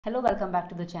Hello, welcome back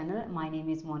to the channel. My name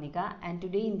is Monica, and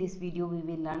today in this video we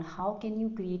will learn how can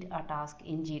you create a task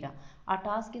in Jira. A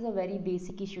task is a very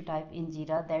basic issue type in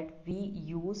Jira that we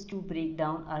use to break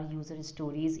down our user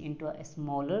stories into a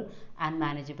smaller and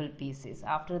manageable pieces.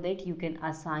 After that, you can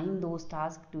assign those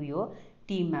tasks to your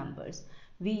team members.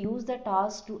 We use the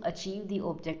task to achieve the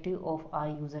objective of our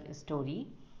user story.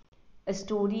 A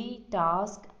story,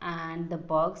 task, and the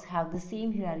bugs have the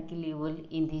same hierarchy level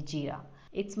in the Jira.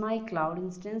 It's my cloud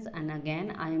instance, and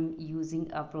again I am using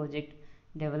a project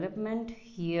development.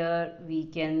 Here we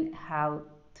can have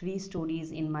 3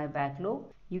 stories in my backlog.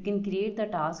 You can create the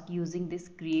task using this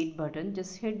create button.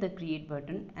 Just hit the create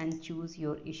button and choose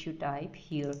your issue type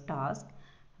here, task.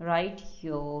 Write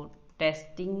your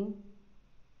testing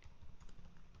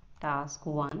task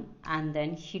 1 and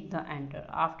then hit the enter.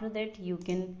 After that, you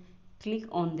can click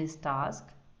on this task.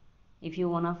 If you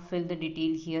want to fill the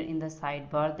detail here in the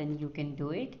sidebar, then you can do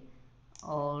it,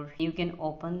 or you can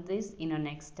open this in a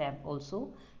next tab.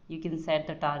 Also, you can set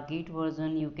the target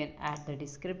version, you can add the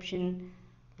description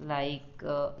like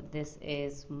this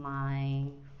is my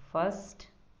first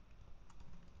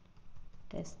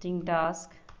testing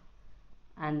task,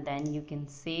 and then you can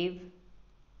save.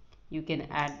 You can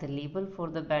add the label for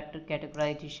the better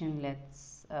categorization.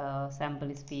 Let's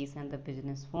sample space and the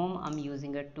business form. I'm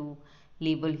using a 2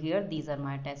 label here. These are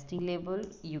my testing label.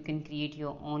 You can create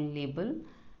your own label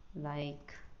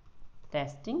like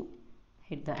testing.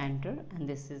 Hit the enter, and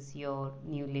this is your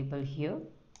new label here.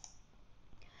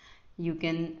 You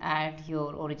can add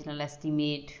your original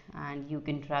estimate, and you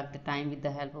can track the time with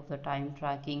the help of the time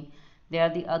tracking. There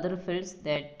are the other fields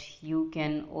that you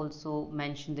can also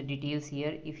mention the details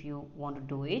here if you want to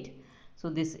do it. So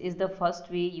this is the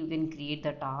first way you can create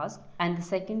the task, and the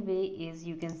second way is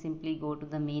you can simply go to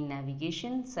the main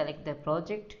navigation, select the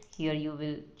project. Here you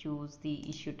will choose the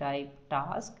issue type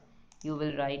task. You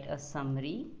will write a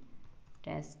summary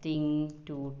testing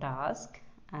to task,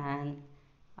 and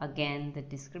again the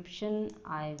description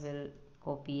I will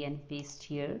copy and paste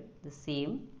here the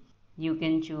same. You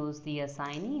can choose the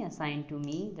assignee, assign to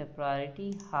me, the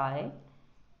priority high,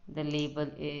 the label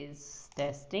is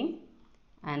testing,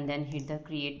 and then hit the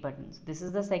create button. So this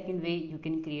is the second way you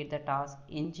can create the task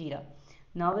in Jira.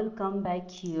 Now we'll come back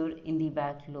here in the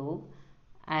backlog,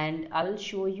 and I'll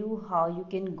show you how you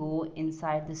can go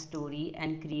inside the story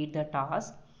and create the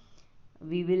task.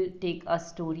 We will take a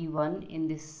story 1 in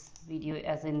this video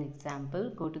as an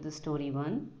example. Go to the story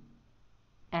 1,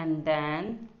 and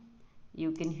then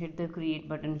you can hit the create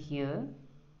button here.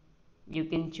 You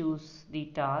can choose the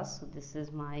task. So this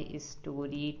is my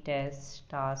story test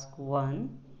task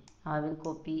 1. I will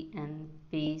copy and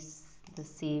paste the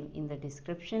same in the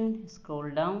description. Scroll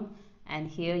down, and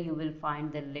here you will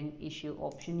find the link issue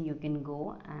option. You can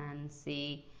go and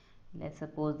say, let's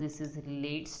suppose this is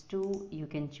relates to, you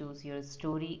can choose your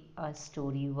story, a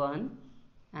story 1,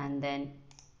 and then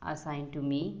assign to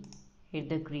me. Hit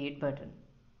the create button,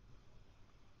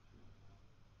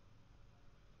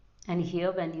 and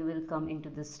here when you will come into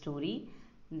the story,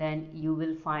 then you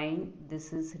will find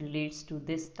this is relates to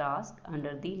this task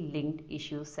under the linked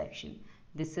issue section.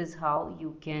 This is how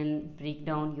you can break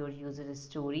down your user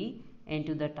story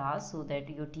into the task so that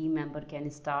your team member can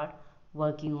start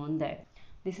working on that.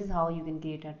 This is how you can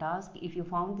create a task. If you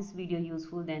found this video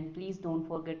useful, then please don't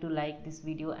forget to like this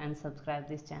video and subscribe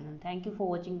this channel. Thank you for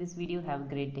watching this video. Have a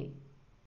great day.